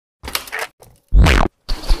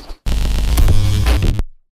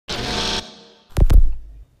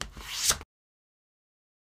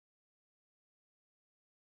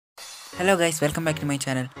Hello guys, welcome back to my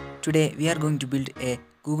channel. Today we are going to build a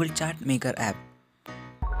Google Chart Maker app.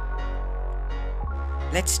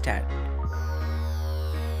 Let's start.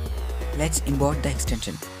 Let's import the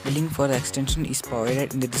extension. The link for the extension is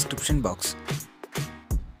provided in the description box.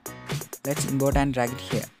 Let's import and drag it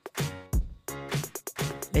here.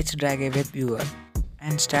 Let's drag a web viewer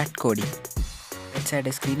and start coding. Let's add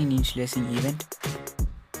a screen initializing event.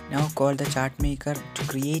 Now call the chart maker to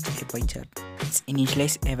create a pie chart. Let's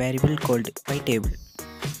initialize a variable called pie table.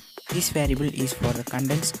 This variable is for the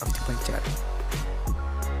contents of the pie chart.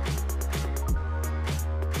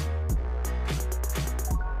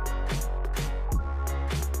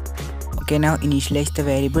 Okay, now initialize the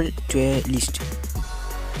variable to a list.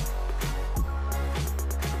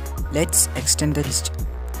 Let's extend the list.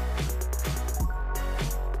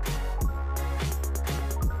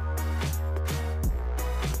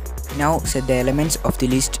 Now set the elements of the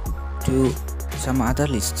list to some other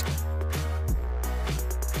list.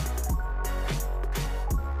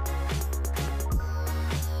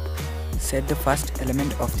 Set the first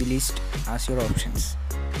element of the list as your options,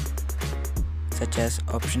 such as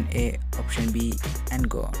option A, option B, and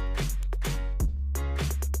go on.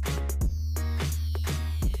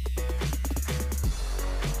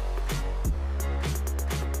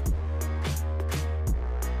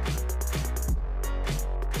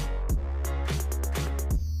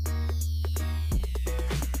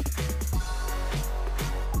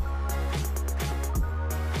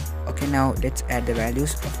 Okay, now let's add the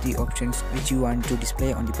values of the options which you want to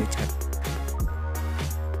display on the pie chart.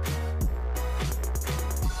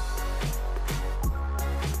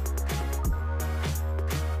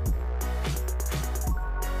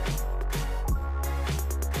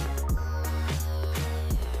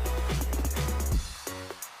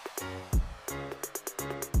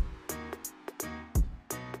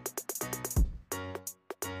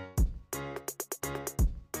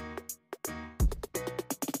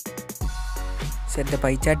 Set the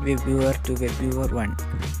pie chart web viewer to web viewer 1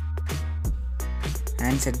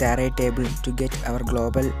 and set the array table to get our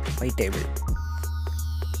global pie table.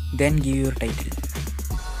 Then give your title.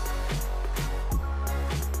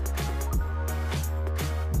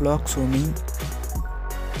 Block zooming,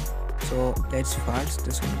 so let's false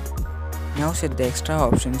the zoom. Now set the extra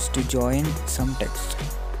options to join some text.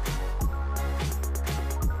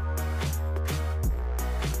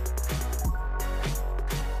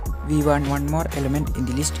 We want one more element in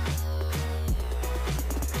the list.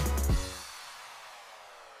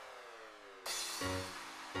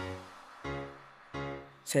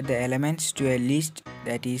 Set the elements to a list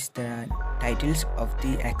that is the titles of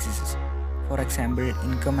the axes. For example,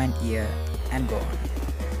 income and year, and go on.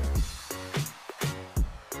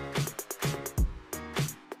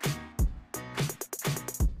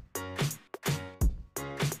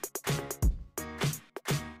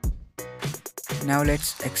 Now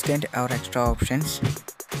let's extend our extra options.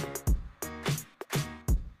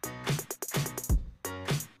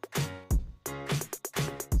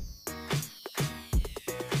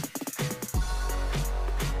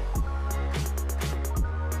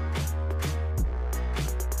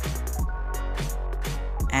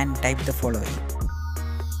 And type the following.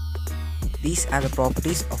 These are the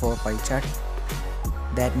properties of our pie chart.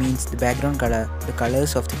 That means the background color, the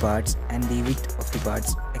colors of the parts, and the width of the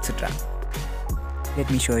parts, etc. Let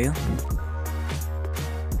me show you.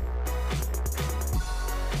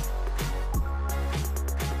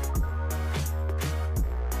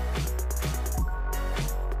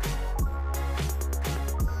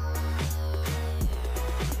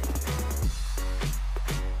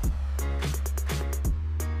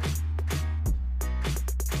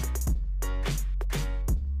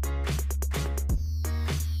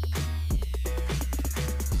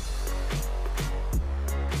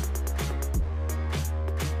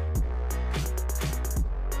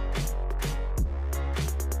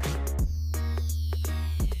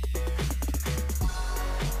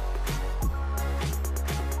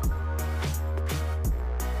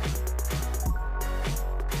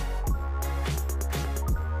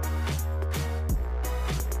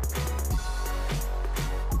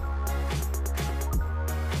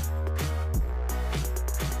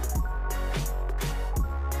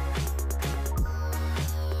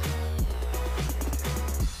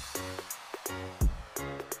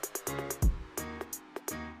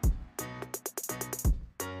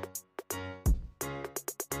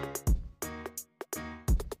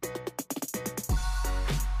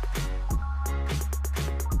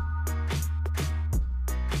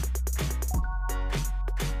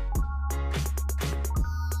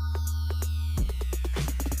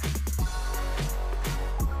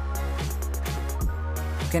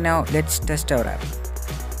 Okay, now let's test our app.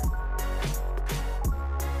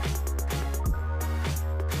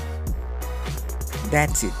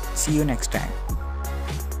 That's it. See you next time.